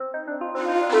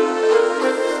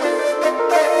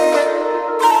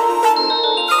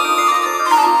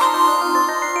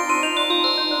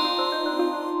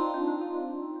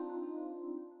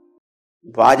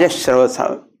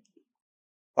Vajashrava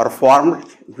performed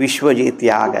Vishwajit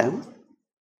Yaga,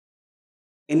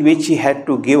 in which he had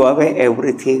to give away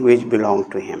everything which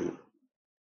belonged to him.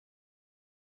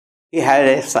 He had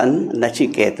a son,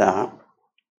 Nachiketa.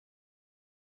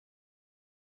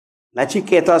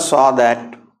 Nachiketa saw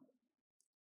that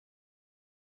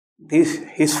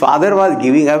his father was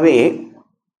giving away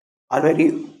a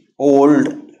very old,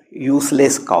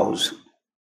 useless cows.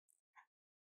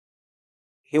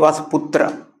 He was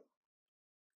Putra.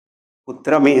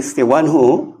 Putra means the one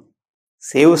who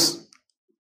saves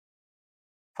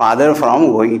father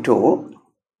from going to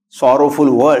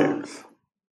sorrowful world.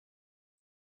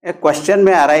 A question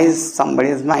may arise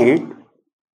somebody's mind.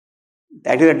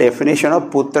 That is the definition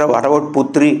of Putra. What about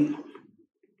Putri?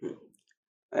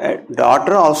 A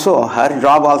daughter also, her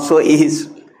job also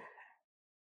is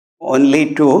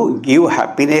only to give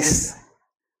happiness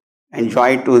and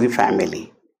joy to the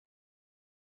family.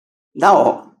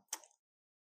 Now,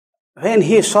 when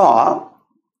he saw,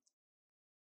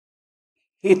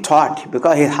 he thought,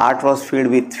 because his heart was filled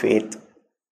with faith,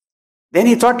 then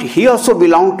he thought he also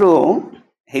belonged to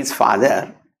his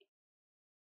father.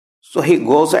 So he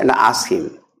goes and asks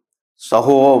him,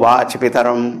 Saho vach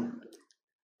pitaram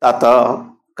tata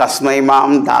kasmai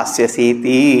mam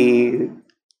dasyasiti.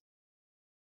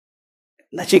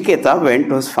 Nachiketa went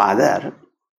to his father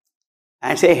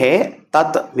and said, Hey,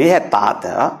 tat mehe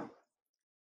tata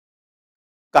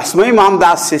kasmai mam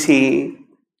dasyasi.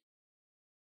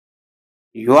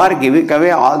 You are giving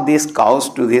away all these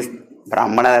cows to this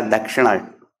Brahmana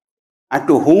Dakshina. And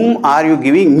to whom are you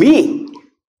giving me?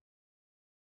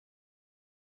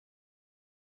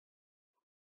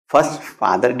 First,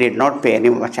 father did not pay any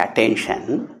much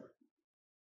attention.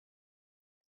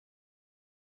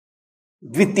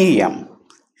 Dvitiyam.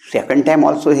 Second time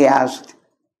also he asked.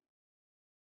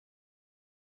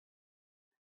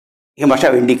 He must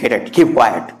have indicated, keep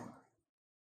quiet.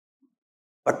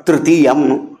 But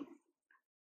Tritiyam.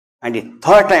 And the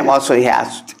third time also he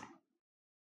asked.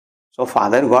 So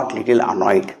father got little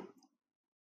annoyed.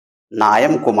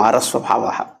 Nayam Kumara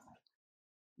Swabhavaha.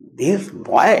 This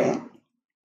boy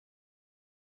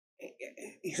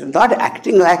is not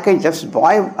acting like a just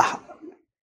boy,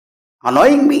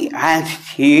 annoying me. And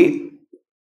he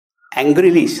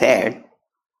angrily said,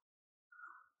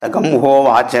 Tagamho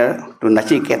vacha to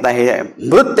Nachiketa,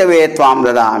 Mrutyave tvam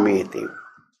dadameti.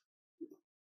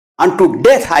 Unto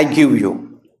death I give you.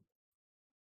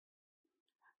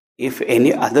 If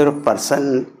any other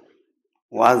person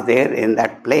was there in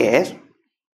that place,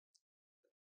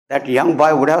 that young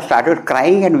boy would have started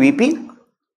crying and weeping.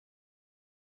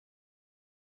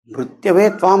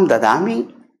 Mrutyave tvam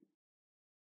dadami.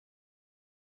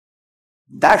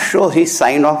 That shows his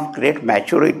sign of great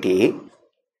maturity,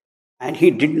 and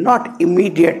he did not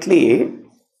immediately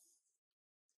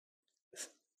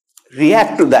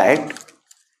react to that,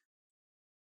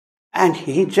 and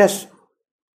he just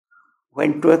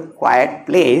went to a quiet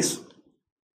place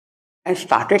and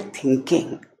started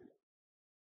thinking,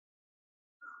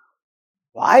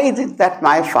 why is it that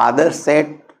my father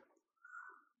said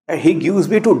that he gives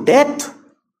me to death?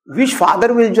 Which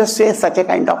father will just say such a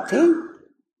kind of thing?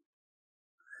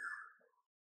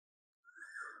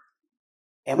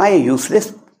 Am I a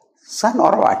useless son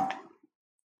or what?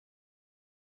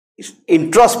 It's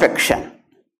introspection,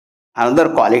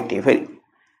 another quality,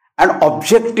 an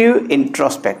objective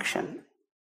introspection.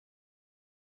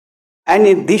 And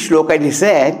in this shloka he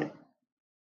said,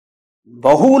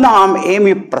 Bahunam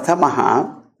emi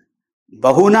prathamaha,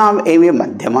 Bahunam emi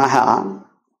madhyamaha,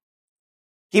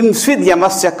 Kim svid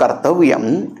yamasya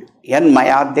kartavyam, yan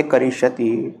mayadya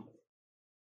karishati.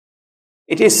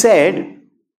 It is said,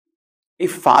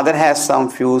 if father has some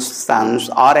few sons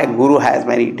or a guru has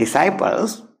many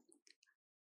disciples,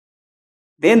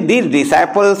 then these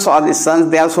disciples or the sons,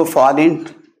 they also fall in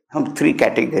three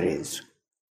categories.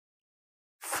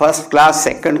 First class,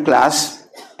 second class,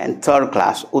 and third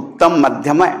class. Uttam,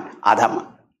 Madhyama,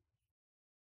 Adhama.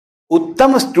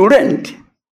 Uttam student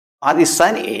or the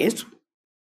son is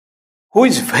who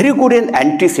is very good in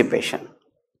anticipation.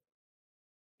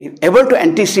 He is able to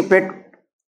anticipate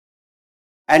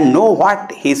and know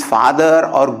what his father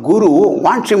or guru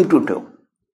wants him to do.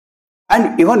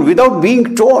 And even without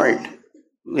being told,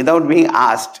 without being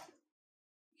asked,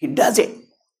 he does it.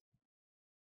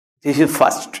 This is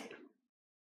first.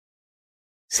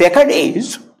 Second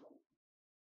is,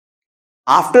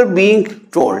 after being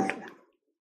told,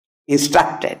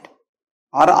 instructed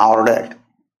or ordered,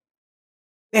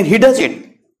 then he does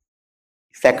it.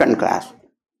 Second class.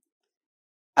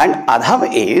 And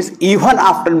adham is, even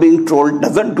after being told,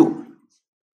 doesn't do.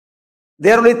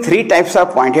 There are only three types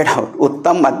are pointed out,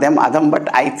 uttam, madhyam, adham,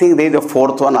 but I think there is a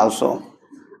fourth one also.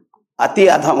 Ati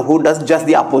adham, who does just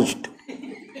the opposite.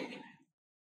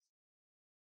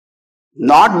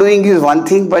 Not doing is one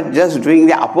thing, but just doing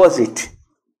the opposite.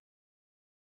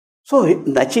 So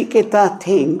Nachiketa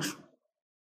thinks,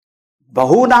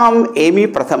 Bahunam emi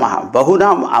prathamaha,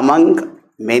 Bahunam among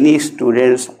many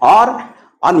students or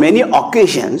on many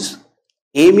occasions,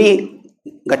 emi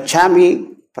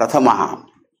gacchami prathamaha.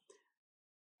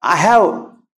 I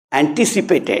have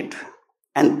anticipated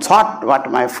and thought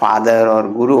what my father or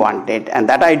guru wanted, and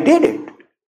that I did it.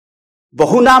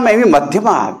 Bahunam emi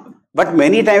madhyama. But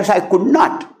many times I could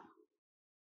not.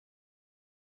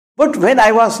 But when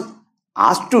I was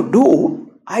asked to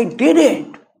do, I did it.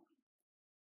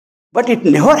 But it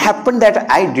never happened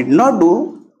that I did not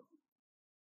do.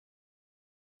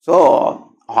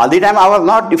 So, all the time I was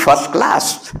not the first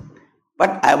class,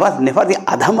 but I was never the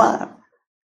adhama,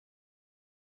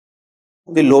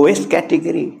 the lowest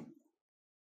category.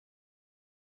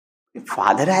 The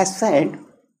father has said,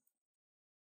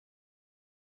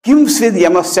 Kim sid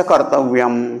yamasya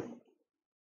kartavyam.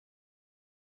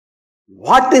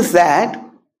 What is that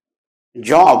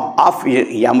job of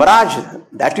Yamaraj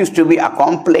that is to be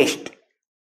accomplished?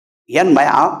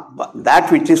 Yanmaya,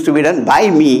 that which is to be done by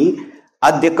me,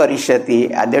 adya karishati,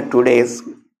 adya today's,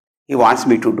 he wants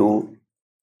me to do.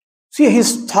 See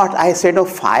his thought, I said, of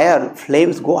fire,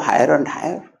 flames go higher and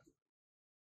higher.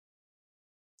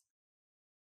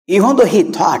 Even though he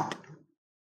thought,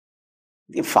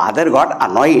 the father got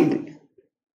annoyed,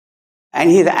 and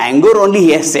his anger only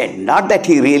he has said, not that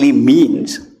he really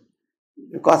means,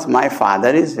 because my father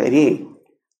is very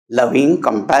loving,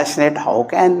 compassionate. How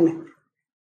can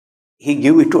he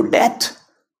give me to death?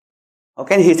 How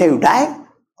can he say, you die,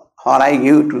 or I give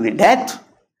you to the death?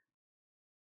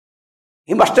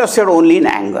 He must have said only in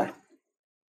anger.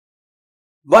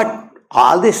 But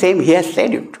all the same, he has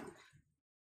said it.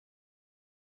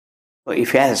 So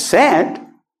if he has said,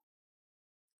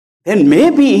 then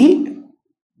maybe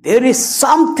there is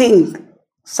something,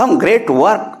 some great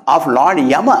work of Lord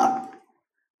Yama,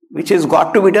 which has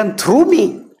got to be done through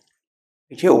me,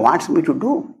 which he wants me to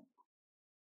do.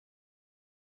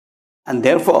 And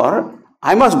therefore,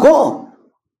 I must go.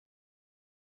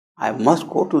 I must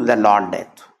go to the Lord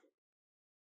Death.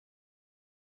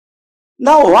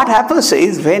 Now what happens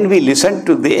is, when we listen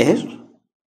to this,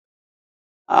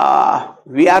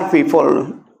 we are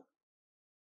people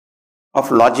of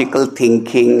logical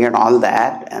thinking and all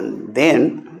that, and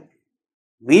then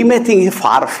we may think it's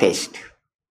far-fetched.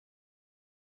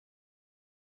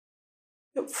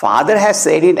 The father has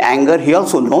said in anger, he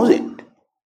also knows it.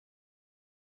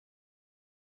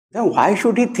 Then why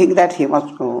should he think that he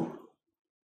must go?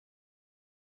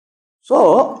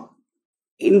 So,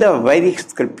 in the Vedic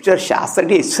scripture Shastra,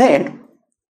 it is said,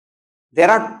 there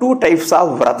are two types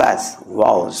of vratas,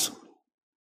 vows.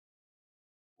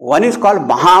 One is called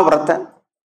Mahavrata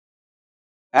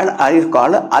and other is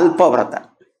called Alpavrata.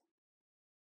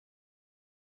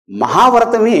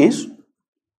 Mahavrata means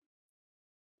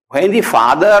when the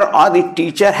father or the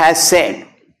teacher has said,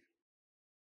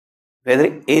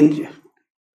 whether in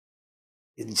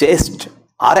jest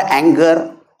or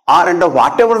anger or under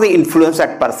whatever the influence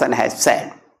that person has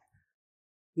said,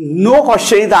 no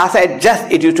question is asked,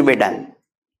 just it is to be done.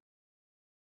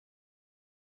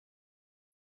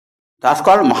 That's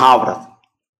called Mahavrata.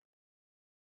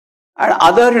 And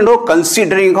other,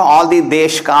 considering all the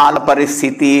desh, kal,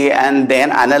 paristhiti, and then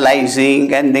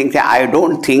analyzing and then say, I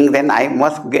don't think, then I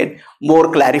must get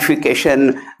more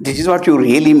clarification. This is what you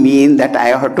really mean, that I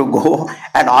have to go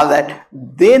and all that.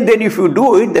 Then if you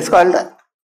do it, that's called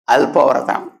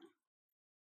Alpavrata.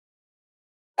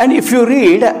 And if you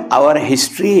read our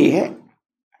history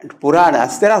and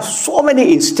Puranas, there are so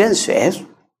many instances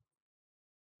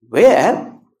where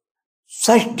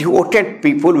such devoted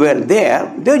people were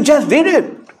there, they just did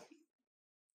it.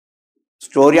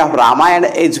 Story of Ramayana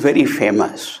is very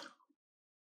famous.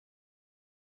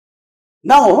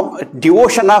 Now,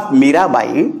 devotion of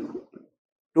Mirabai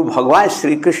to Bhagavan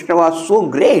Sri Krishna was so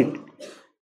great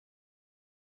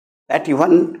that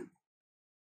even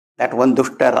that one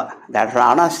Dushta, that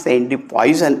Rana sent the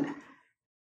poison,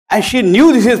 and she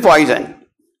knew this is poison.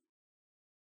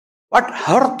 But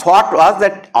her thought was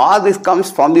that all this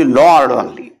comes from the Lord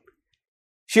only.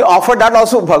 She offered that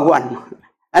also Bhagavan,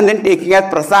 and then taking as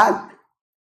prasad.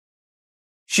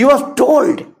 She was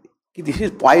told, this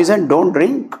is poison, don't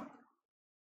drink.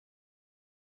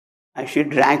 And she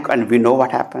drank, and we know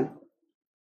what happened.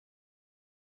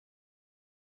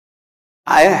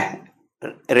 I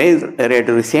read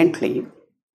recently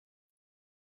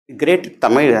great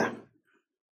Tamil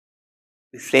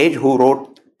sage who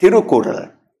wrote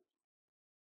Tirukural.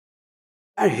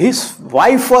 And his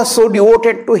wife was so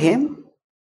devoted to him.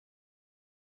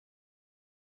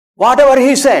 Whatever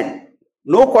he said,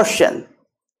 no question.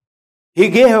 He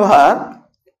gave her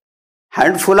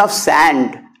handful of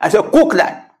sand. I said, cook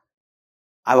that.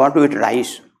 I want to eat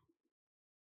rice.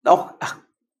 Now,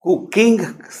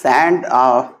 cooking sand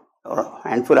or a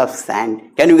handful of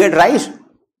sand, can you get rice?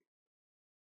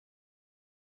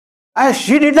 And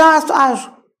she did not ask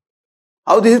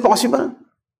how this is possible.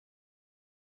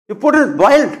 You put it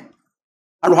boiled,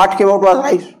 and what came out was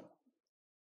rice.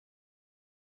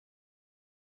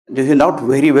 This is not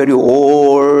very, very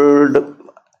old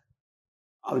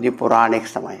of the Puranic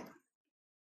Samaya.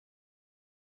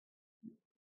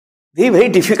 This is very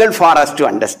difficult for us to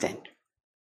understand.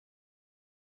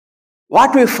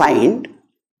 What we find,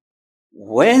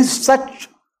 when such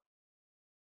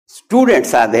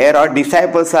students are there, or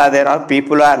disciples are there, or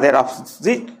people are there of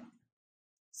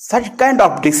such kind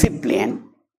of discipline,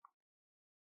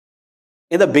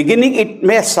 in the beginning it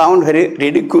may sound very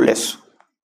ridiculous,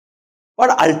 but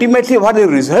ultimately what the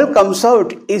result comes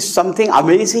out is something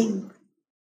amazing.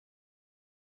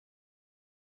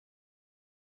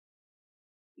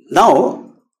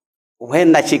 Now,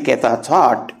 when Nachiketa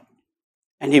thought,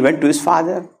 and he went to his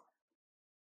father,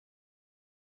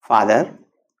 Father,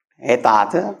 hey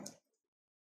Tata,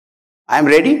 I am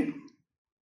ready.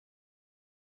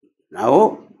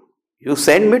 Now, you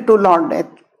send me to Lord Death.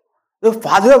 The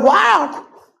father, what?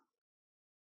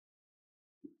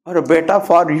 Or beta,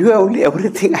 for you only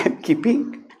everything I am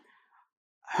keeping.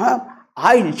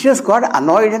 I just got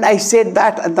annoyed and I said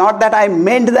that, not that I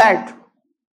meant that.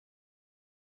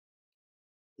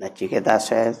 Nachiketa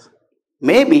says,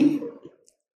 maybe,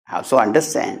 I also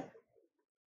understand.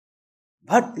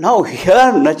 But now here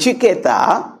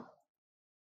Nachiketa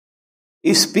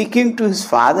is speaking to his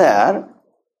father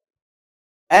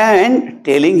and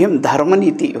telling him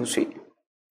Dharmaniti, you see.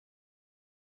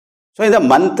 So in the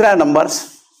mantra number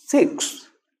 6,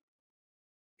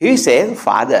 he says,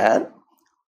 Father,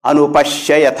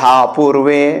 Anupashya yatha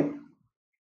purve,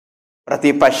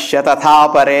 Pratipashya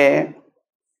tatha pare,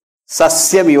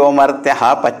 Sasyamiva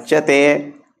martyaha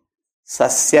pachyate,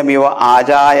 Sasyamiva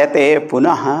ajayate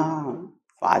punaha.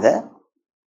 Father,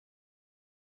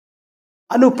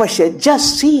 Anupashya,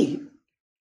 just see,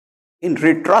 in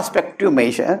retrospective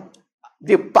measure,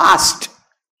 the past.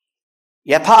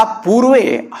 Yatha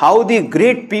purve, how the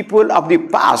great people of the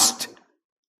past,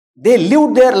 they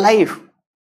lived their life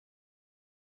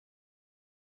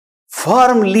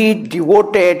firmly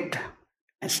devoted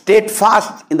and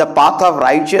steadfast in the path of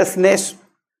righteousness,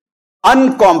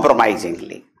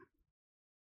 uncompromisingly.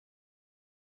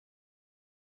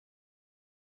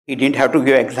 He didn't have to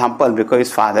give example because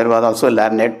his father was also a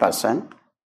learned person.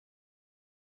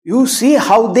 You see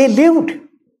how they lived.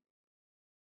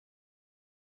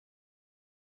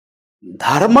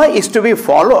 Dharma is to be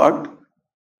followed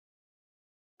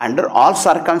under all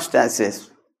circumstances,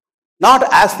 not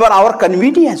as per our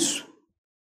convenience.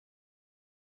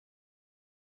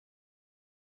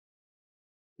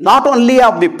 Not only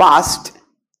of the past,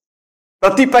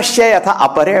 pratipashya yatha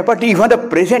apare, but even the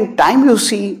present time you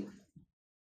see.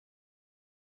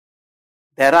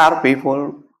 There are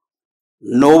people,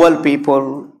 noble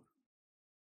people,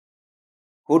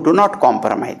 who do not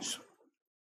compromise.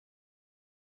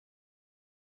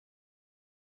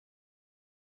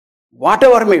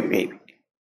 Whatever may be,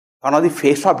 on the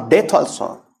face of death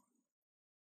also.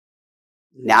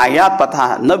 Nyaya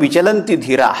patha na vichalanti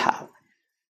dhiraha.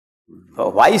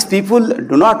 Wise people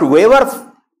do not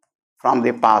waver from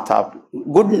the path of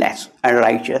goodness and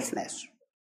righteousness.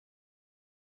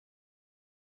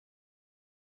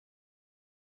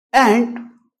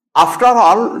 And after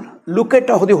all, look at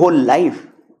the whole life.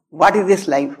 What is this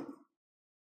life?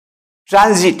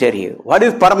 Transitory. What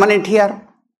is permanent here?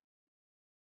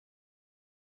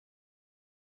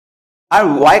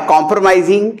 And why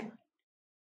compromising?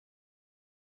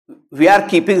 We are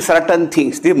keeping certain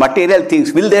things, the material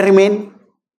things. Will they remain?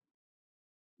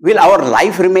 Will our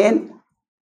life remain?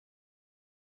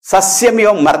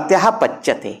 Sasyamyo martyaha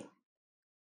pachyate.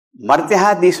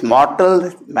 Martyaha, this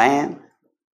mortal man,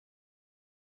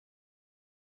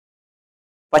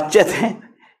 pachyate,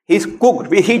 he is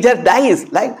cooked, he just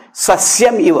dies like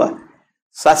sasyam eva.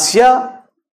 Sasya,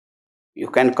 you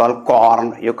can call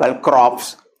corn, you call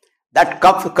crops. That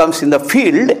crop comes in the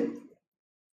field.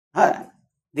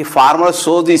 The farmer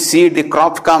sows the seed, the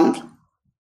crop comes.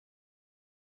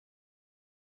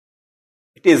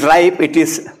 It is ripe, it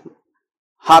is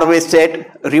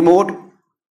harvested, removed.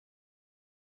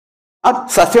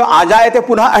 Sasya ajayate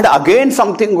punah, and again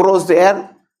something grows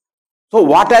there. So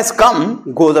what has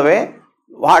come goes away.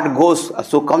 What goes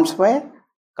so comes away,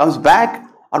 comes back.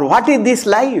 Or what is this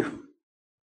life?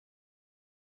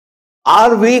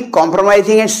 Are we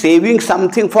compromising and saving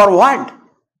something for what?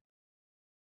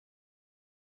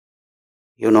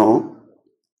 You know,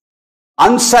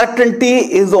 uncertainty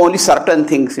is the only certain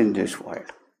things in this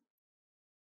world.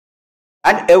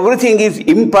 And everything is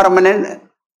impermanent.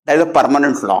 That is a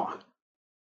permanent law.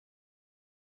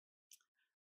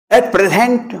 At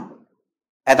present,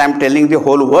 as I am telling the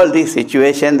whole world, the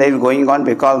situation that is going on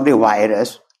because of the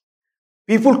virus,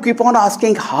 people keep on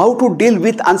asking how to deal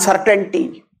with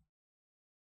uncertainty,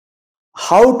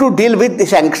 how to deal with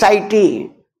this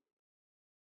anxiety.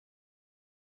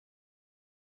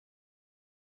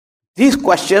 These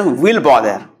questions will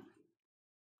bother.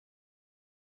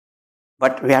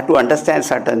 But we have to understand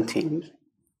certain things.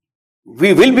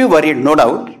 We will be worried, no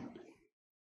doubt.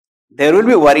 There will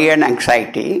be worry and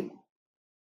anxiety.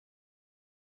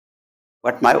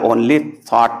 But my only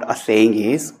thought or saying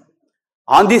is,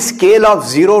 on the scale of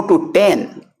 0 to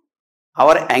 10,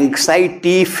 our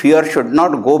anxiety, fear should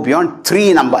not go beyond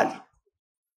 3 numbers.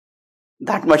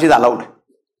 That much is allowed.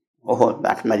 Oh,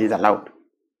 that much is allowed.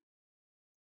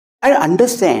 I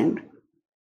understand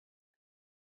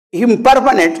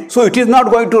impermanent, so it is not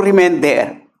going to remain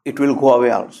there. It will go away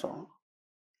also.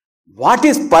 What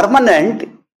is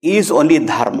permanent is only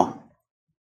dharma.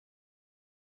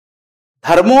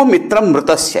 Dharmo mitram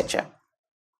mritasya cha.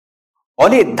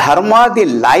 Only dharma, the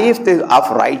life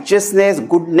of righteousness,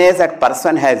 goodness that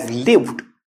person has lived,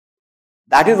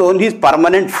 that is only his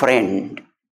permanent friend.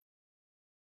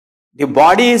 The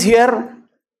body is here,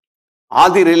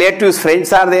 all the relatives,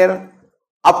 friends are there,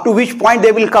 up to which point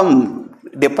they will come,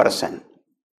 the person,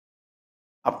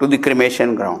 up to the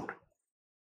cremation ground,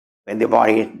 when the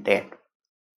body is dead.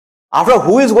 After,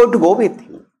 who is going to go with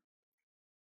him?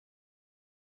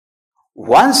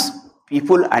 Once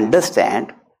people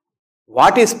understand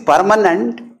what is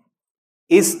permanent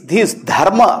is this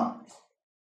dharma,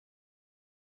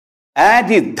 and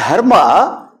the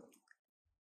dharma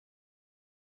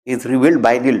is revealed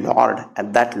by the Lord,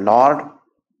 and that Lord,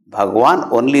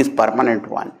 Bhagavan, only is permanent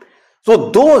one. So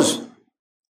those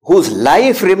whose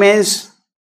life remains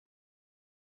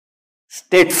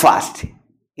steadfast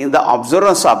in the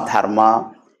observance of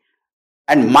dharma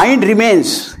and mind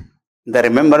remains in the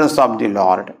remembrance of the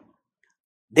Lord,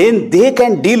 then they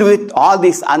can deal with all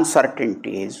these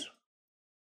uncertainties,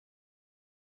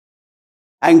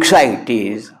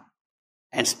 anxieties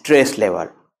and stress level.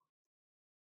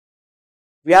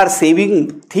 We are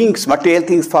saving things, material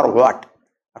things, for what?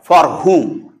 For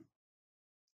whom?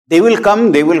 They will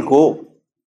come, they will go.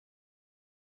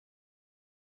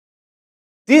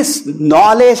 This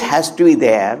knowledge has to be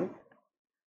there,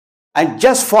 and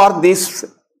just for this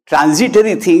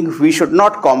transitory thing, we should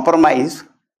not compromise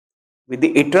with the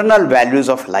eternal values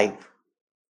of life.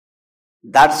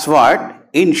 That's what,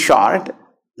 in short,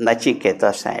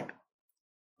 Nachiketa said.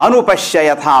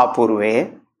 Anupashya yatha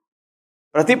purve,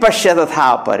 pratipashya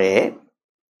tatha pare,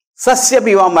 sasya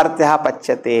viva martya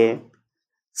pachyate,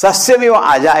 sasya viva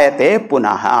ajayate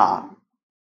punaha.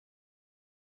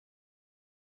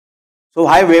 So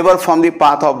why waver from the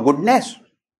path of goodness?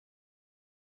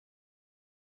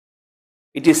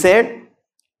 It is said,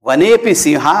 Vanepi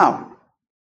siha,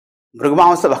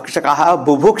 Mrugvamsa bhakshakaha,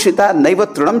 bubhukshita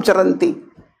naiva trunam charanti.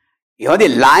 You know, the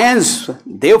lions,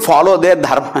 they follow their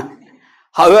dharma.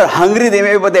 However hungry they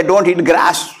may be, but they don't eat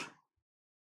grass.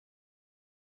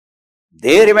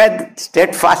 They remain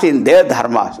steadfast in their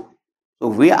dharma. So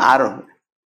we are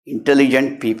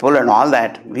intelligent people and all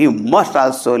that. We must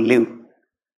also live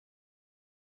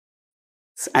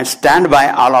and stand by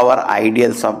all our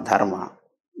ideals of dharma.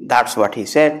 That's what he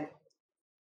said.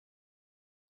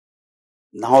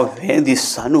 Now when the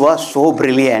sun was so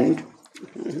brilliant,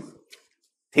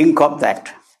 think of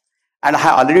that. And I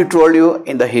have already told you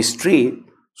in the history,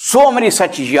 so many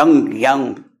such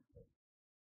young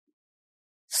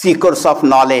seekers of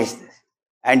knowledge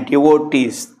and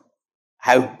devotees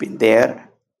have been there.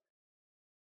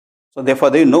 So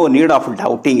therefore there is no need of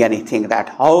doubting anything, that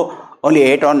how only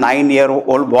 8 or 9 year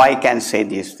old boy can say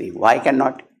this thing. Why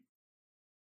cannot?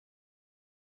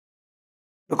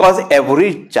 Because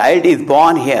every child is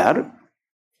born here,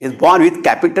 is born with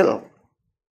capital.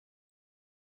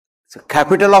 So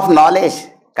capital of knowledge,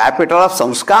 capital of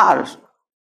samskars.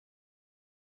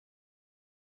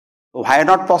 So why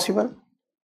not possible?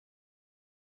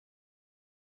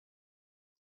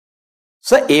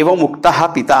 So eva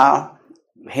muktaha pita,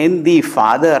 when the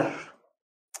father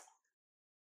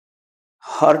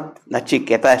heard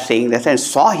Nachiketa saying this and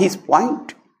saw his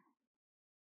point,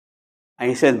 And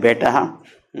he says, Beta,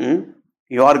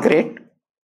 you are great.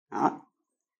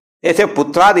 They say,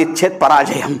 Putrad icchet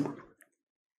parajayam.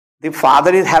 The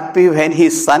father is happy when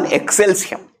his son excels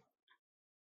him.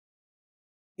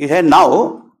 He said,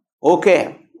 now,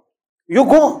 okay, you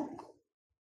go.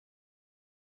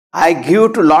 I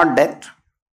give to Lord Death.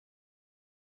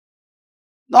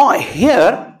 Now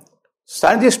here,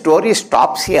 suddenly the story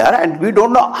stops here and we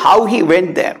don't know how he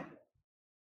went there.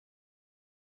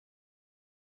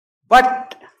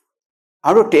 But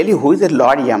I want to tell you who is the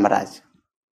Lord Yamaraj.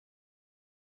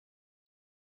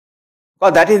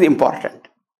 Because that is important.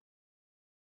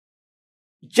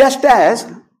 Just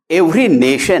as every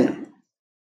nation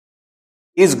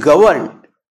is governed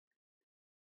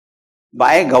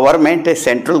by a government, a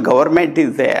central government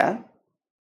is there,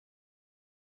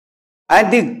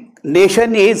 and the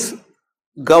nation is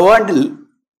governed,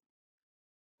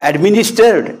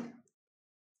 administered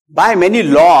by many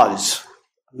laws,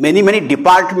 many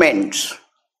departments,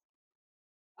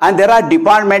 and there are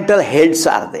departmental heads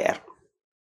are there.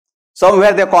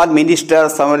 Somewhere they call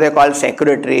ministers, somewhere they call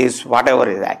secretaries, whatever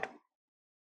is that.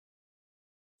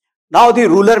 Now the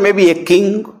ruler may be a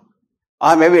king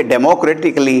or maybe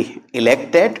democratically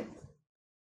elected,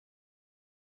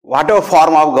 whatever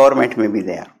form of government may be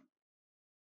there.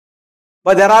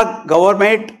 But there are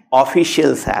government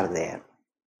officials are there.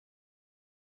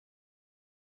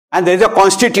 And there is a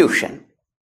constitution.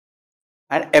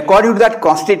 And according to that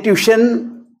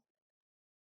constitution,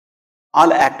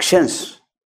 all actions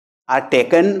are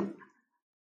taken,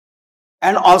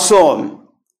 and also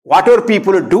whatever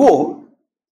people do,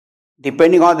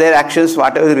 depending on their actions,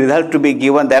 whatever result to be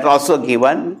given, that also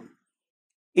given.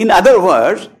 In other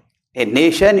words, a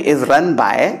nation is run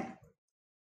by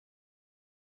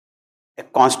a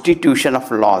constitution of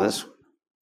laws,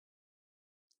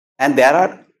 and there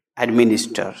are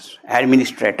administrators.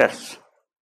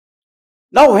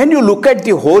 Now when you look at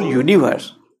the whole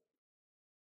universe,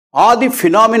 all the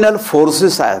phenomenal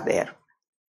forces are there.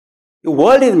 The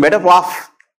world is made up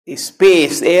of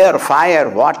space, air, fire,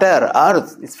 water,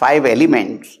 earth, these 5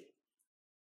 elements.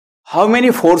 How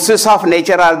many forces of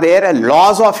nature are there, and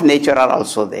laws of nature are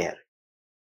also there.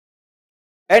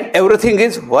 And everything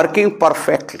is working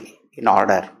perfectly in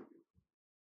order.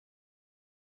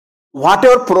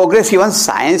 Whatever progress even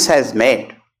science has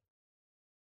made,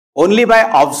 only by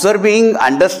observing,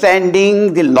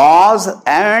 understanding the laws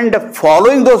and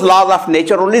following those laws of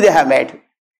nature, only they have made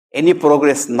any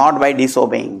progress, not by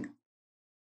disobeying.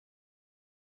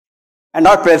 And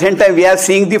at present time we are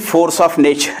seeing the force of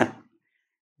nature,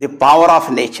 the power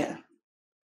of nature.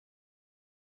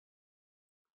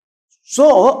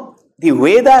 So the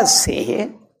Vedas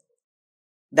say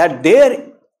that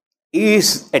there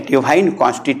is a divine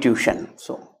constitution.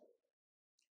 So,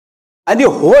 and the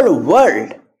whole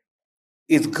world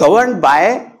is governed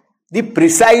by the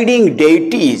presiding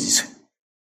deities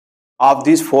of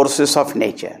these forces of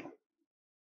nature,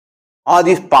 or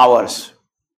these powers.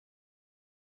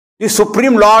 The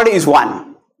Supreme Lord is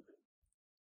one.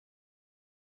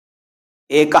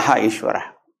 Ekaha Ishvara.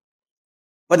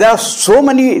 But there are so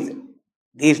many,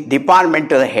 these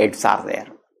departmental heads are there.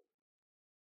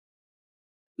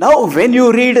 Now when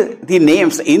you read the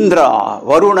names Indra,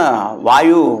 Varuna,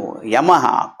 Vayu,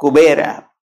 Yamaha, Kubera,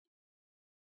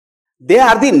 they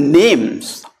are the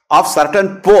names of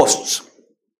certain posts.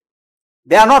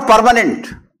 They are not permanent.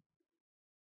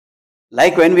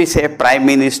 Like when we say Prime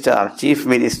Minister, Chief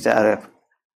Minister,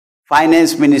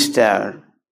 Finance Minister,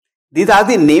 these are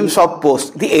the names of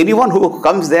posts. Anyone who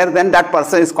comes there, then that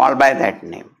person is called by that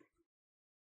name.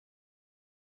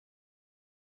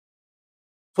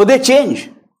 So they change.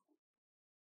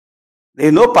 There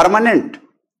is no permanent.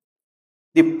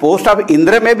 The post of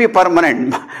Indra may be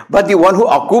permanent, but the one who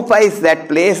occupies that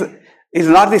place is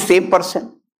not the same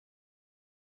person.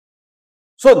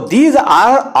 So these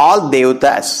are all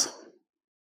Devatas.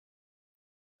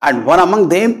 And one among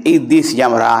them is this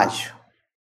Yamaraj.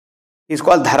 He is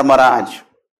called Dharmaraj.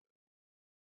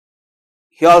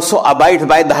 He also abides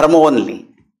by Dharma only.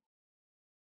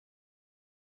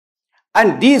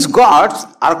 And these gods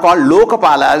are called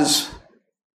Lokapalas,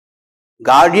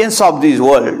 guardians of this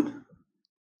world.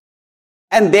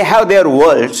 And they have their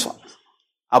worlds,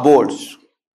 abodes.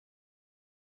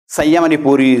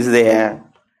 Sanyamanipuri is there,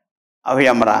 of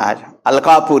Yamaraj,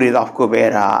 Alkapuri is of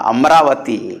Kubera,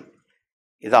 Amravati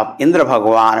is of Indra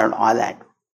Bhagavan and all that.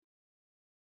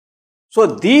 So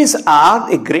these are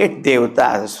the great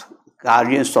Devatas,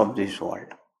 guardians of this world.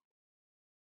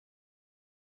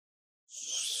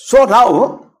 So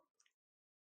now,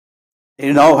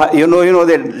 you know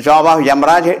the job of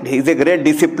Yamaraj, he is a great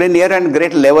discipliner and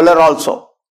great leveler also.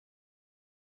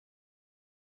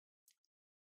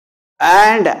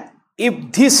 And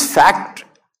if this fact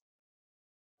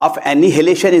of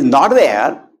annihilation is not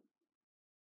there,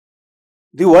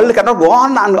 the world cannot go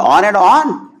on and on and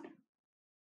on.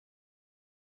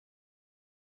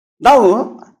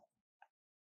 Now,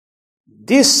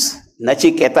 this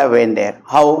Nachiketa went there.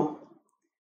 How?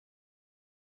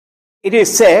 It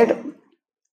is said,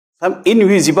 some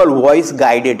invisible voice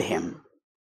guided him.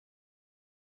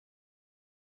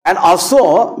 And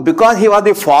also, because he was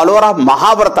the follower of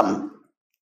Mahavratam,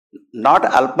 not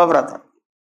Alpavratam.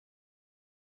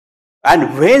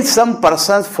 And when some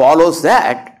person follows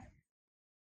that,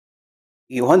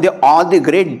 even all the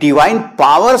great divine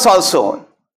powers also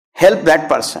help that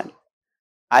person.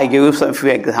 I give you some few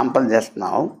examples just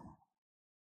now.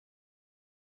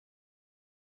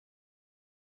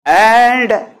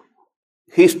 And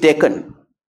he is taken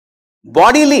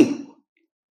bodily.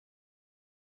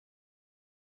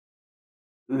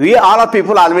 We all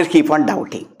people always keep on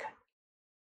doubting.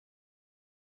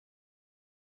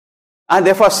 And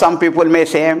therefore some people may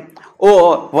say,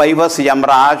 oh, Vaivas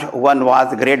Yamraj, one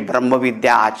was great Brahma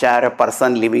Vidya Acharya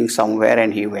person living somewhere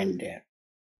and he went there.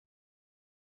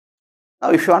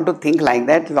 Now if you want to think like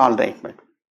that, it's all right. But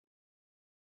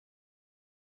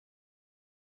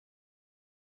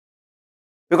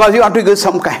because you want to give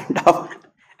some kind of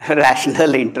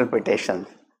rational interpretation.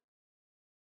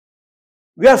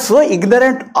 We are so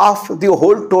ignorant of the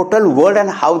whole total world and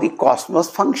how the cosmos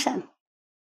functions.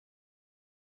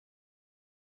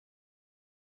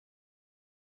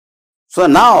 So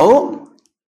now,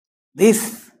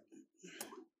 this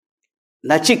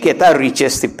Nachiketa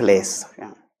reaches the place.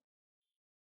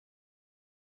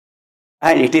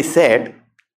 And it is said,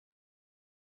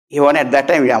 even at that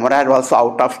time, Yamaraj was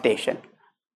also out of station.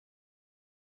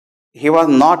 He was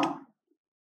not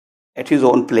at his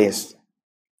own place.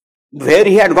 Where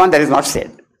he had gone, that is not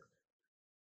said.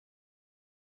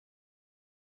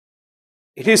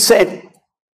 It is said,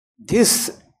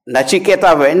 this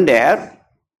Nachiketa went there.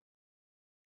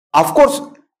 Of course,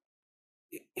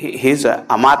 his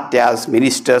Amatyas,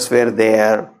 ministers were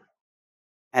there,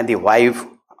 and the wife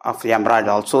of Yamaraj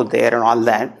also there and all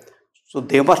that. So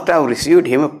they must have received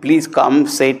him, please come,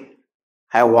 sit,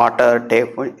 have water,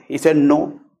 take. He said,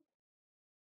 no.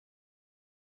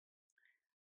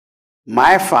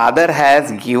 My father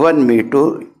has given me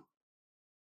to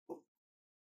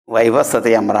Vaivasata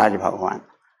Yamaraj Bhagavan.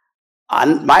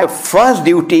 And my first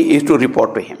duty is to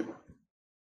report to him.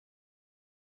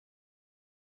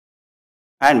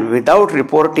 And without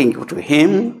reporting to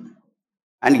him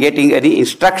and getting any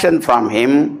instruction from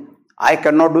him, I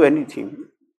cannot do anything.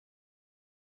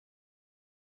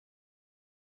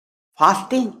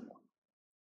 Fasting.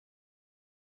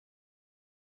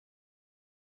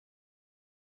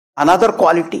 Another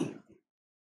quality.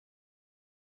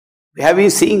 We have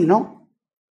been seeing, no?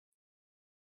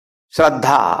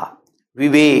 Shraddha,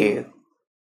 Vivek,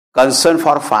 concern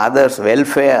for father's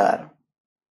welfare.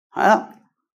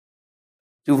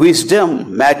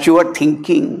 Wisdom, mature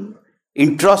thinking,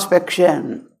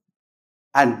 introspection.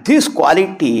 And this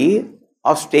quality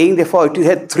of staying there for, it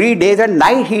is 3 days and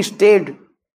night he stayed.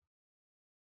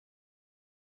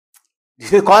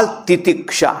 This is called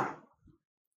titiksha,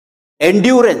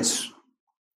 endurance.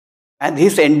 And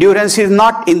this endurance is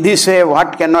not in this way,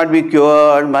 what cannot be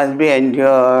cured must be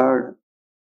endured.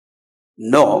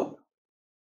 No.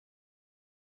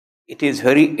 It is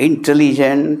very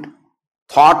intelligent,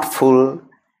 thoughtful,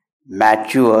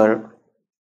 mature,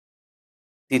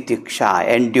 titiksha,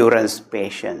 endurance,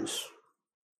 patience.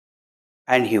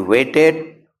 And he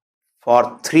waited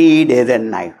for 3 days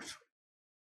and nights.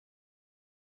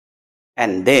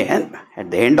 And then,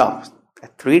 at the end of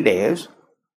 3 days,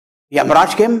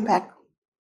 Yamaraj came back.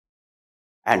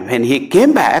 And when he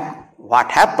came back,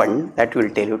 what happened, that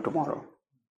we'll tell you tomorrow.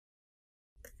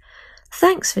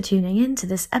 Thanks for tuning in to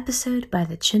this episode by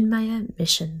the Chinmaya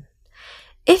Mission.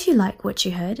 If you like what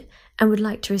you heard and would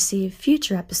like to receive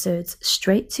future episodes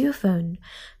straight to your phone,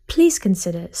 please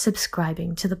consider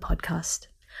subscribing to the podcast.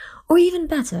 Or even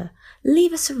better,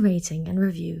 leave us a rating and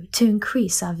review to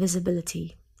increase our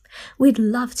visibility. We'd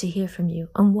love to hear from you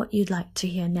on what you'd like to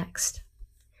hear next.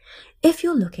 If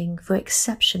you're looking for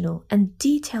exceptional and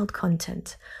detailed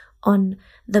content on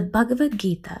the Bhagavad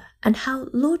Gita and how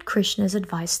Lord Krishna's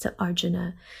advice to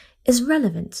Arjuna is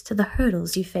relevant to the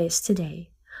hurdles you face today,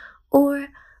 or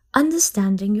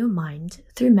understanding your mind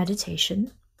through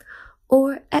meditation,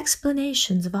 or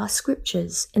explanations of our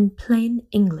scriptures in plain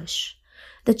English,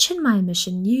 the Chinmaya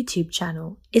Mission YouTube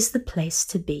channel is the place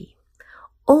to be.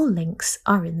 All links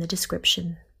are in the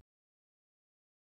description.